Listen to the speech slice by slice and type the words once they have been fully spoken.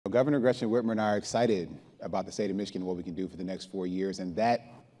Governor Gretchen Whitmer and I are excited about the state of Michigan and what we can do for the next 4 years, and that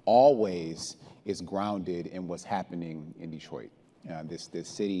always is grounded in what's happening in Detroit. This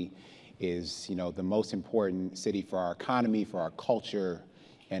city is, the most important city for our economy, for our culture,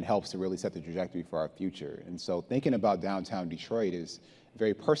 and helps to really set the trajectory for our future. And so thinking about downtown Detroit is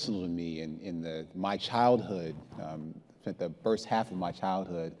very personal to me. In my childhood, spent the first half of my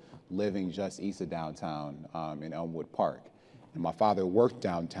childhood living just east of downtown in Elmwood Park. And my father worked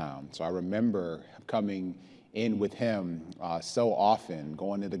downtown, so I remember coming in with him so often,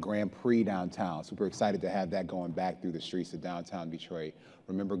 going to the Grand Prix downtown. Super excited to have that going back through the streets of downtown Detroit.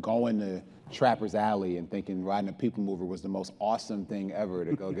 Remember going to Trapper's Alley and thinking riding a people mover was the most awesome thing ever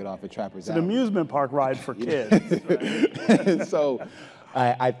to go get off at Trapper's Alley. It's an amusement park ride for kids. Right? So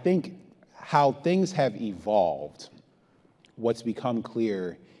I think how things have evolved, what's become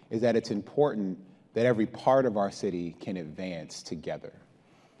clear is that it's important that every part of our city can advance together.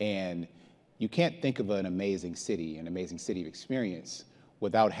 And you can't think of an amazing city experience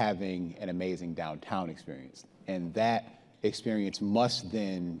without having an amazing downtown experience. And that experience must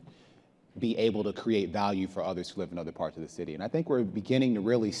then be able to create value for others who live in other parts of the city. And I think we're beginning to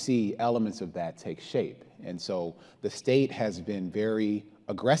really see elements of that take shape. And so the state has been very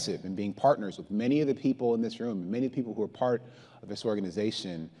aggressive in being partners with many of the people in this room, and many people who are part of this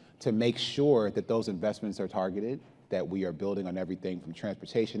organization, to make sure that those investments are targeted, that we are building on everything from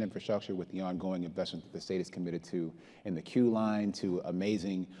transportation infrastructure with the ongoing investment that the state is committed to in the Q line, to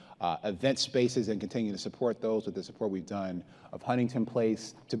amazing event spaces and continuing to support those with the support we've done of Huntington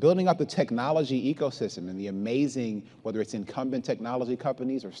Place, to building up the technology ecosystem and the amazing, whether it's incumbent technology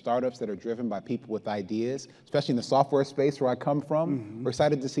companies or startups that are driven by people with ideas, especially in the software space where I come from. Mm-hmm. We're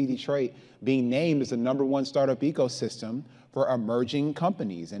excited to see Detroit being named as the #1 startup ecosystem for emerging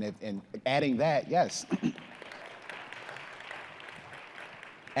companies. And adding that, yes,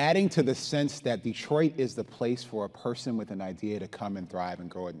 adding to the sense that Detroit is the place for a person with an idea to come and thrive and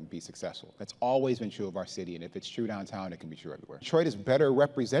grow it and be successful. That's always been true of our city, and if it's true downtown, it can be true everywhere. Detroit is better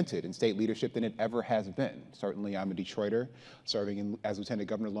represented in state leadership than it ever has been. Certainly, I'm a Detroiter, serving as Lieutenant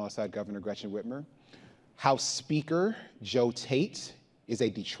Governor alongside Governor Gretchen Whitmer. House Speaker Joe Tate is a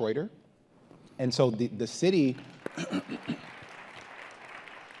Detroiter. And so the city,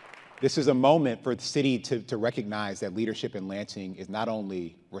 this is a moment for the city to recognize that leadership in Lansing is not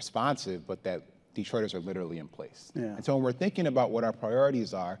only responsive, but that Detroiters are literally in place. Yeah. And so when we're thinking about what our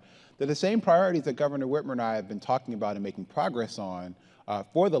priorities are, they're the same priorities that Governor Whitmer and I have been talking about and making progress on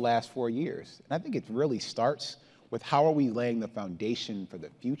for the last 4 years. And I think it really starts with how are we laying the foundation for the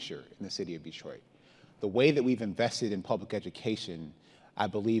future in the city of Detroit. The way that we've invested in public education, I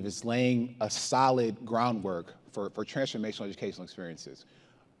believe, is laying a solid groundwork for transformational educational experiences.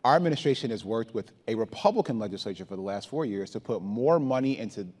 Our administration has worked with a Republican legislature for the last 4 years to put more money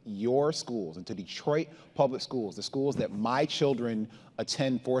into your schools, into Detroit public schools, the schools that my children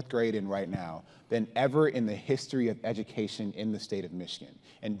attend 4th grade in right now, than ever in the history of education in the state of Michigan.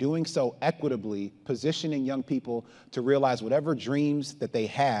 And doing so equitably, positioning young people to realize whatever dreams that they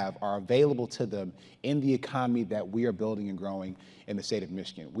have are available to them in the economy that we are building and growing in the state of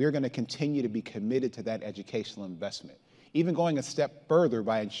Michigan. We're going to continue to be committed to that educational investment, even going a step further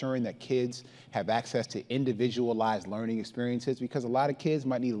by ensuring that kids have access to individualized learning experiences, because a lot of kids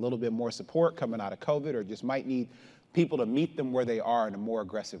might need a little bit more support coming out of COVID, or just might need people to meet them where they are in a more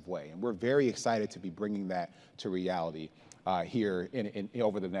aggressive way. And we're very excited to be bringing that to reality here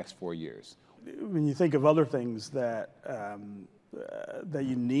over the next 4 years. When you think of other things that that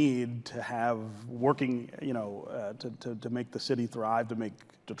you need to have working, to make the city thrive, to make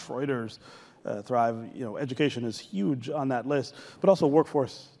Detroiters thrive, education is huge on that list, but also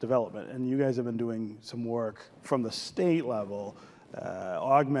workforce development. And you guys have been doing some work from the state level,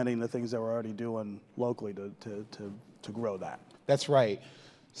 augmenting the things that we're already doing locally to grow that. That's right.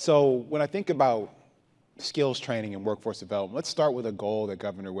 So when I think about skills training and workforce development, let's start with a goal that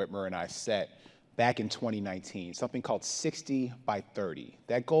Governor Whitmer and I set back in 2019, something called 60 by 30.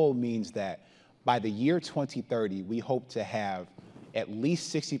 That goal means that by the year 2030, we hope to have at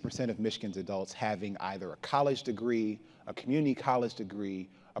least 60% of Michigan's adults having either a college degree, a community college degree,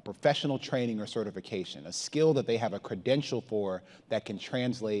 a professional training or certification, a skill that they have a credential for that can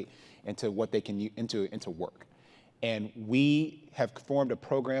translate into what they can into work. And we have formed a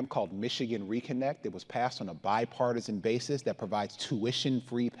program called Michigan Reconnect. It was passed on a bipartisan basis that provides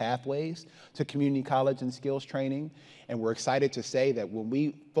tuition-free pathways to community college and skills training. And we're excited to say that when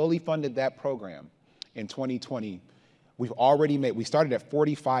we fully funded that program in 2020, we started at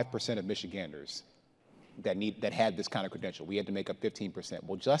 45% of Michiganders that had this kind of credential. We had to make up 15%.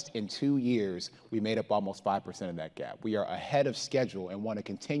 Well, just in 2 years, we made up almost 5% of that gap. We are ahead of schedule and want to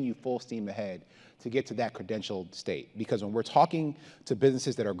continue full steam ahead to get to that credentialed state. Because when we're talking to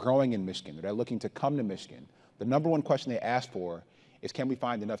businesses that are growing in Michigan, that are looking to come to Michigan, the number one question they ask for is, can we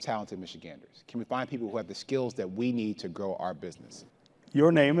find enough talented Michiganders? Can we find people who have the skills that we need to grow our business?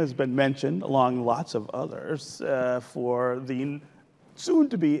 Your name has been mentioned, along lots of others, for the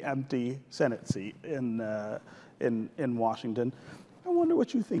soon-to-be empty Senate seat in Washington. I wonder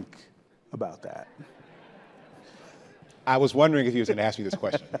what you think about that. I was wondering if you was going to ask me this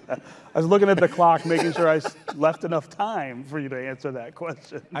question. I was looking at the clock, making sure I left enough time for you to answer that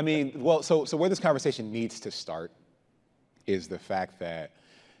question. I mean, well, so where this conversation needs to start is the fact that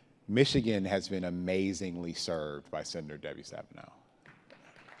Michigan has been amazingly served by Senator Debbie Stabenow.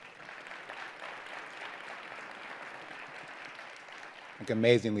 Like,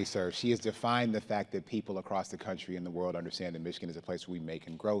 amazingly served. She has defined the fact that people across the country and the world understand that Michigan is a place where we make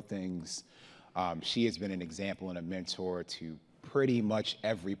and grow things. She has been an example and a mentor to pretty much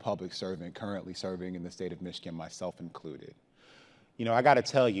every public servant currently serving in the state of Michigan, myself included. You know, I got to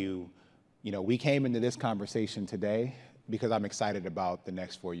tell you, we came into this conversation today because I'm excited about the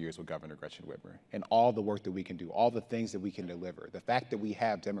next 4 years with Governor Gretchen Whitmer and all the work that we can do, all the things that we can deliver. The fact that we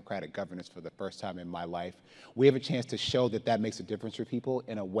have Democratic governance for the first time in my life, we have a chance to show that that makes a difference for people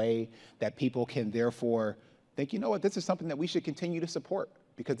in a way that people can therefore think, you know what, this is something that we should continue to support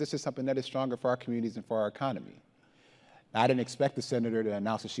because this is something that is stronger for our communities and for our economy. I didn't expect the senator to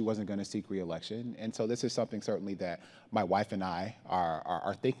announce that she wasn't going to seek re-election, and so this is something certainly that my wife and I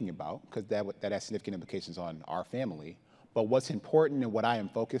are thinking about because that has significant implications on our family. But what's important and what I am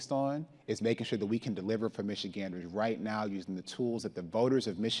focused on is making sure that we can deliver for Michiganders right now using the tools that the voters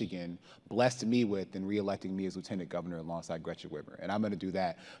of Michigan blessed me with in re-electing me as Lieutenant Governor alongside Gretchen Whitmer. And I'm going to do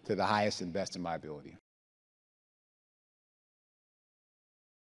that to the highest and best of my ability.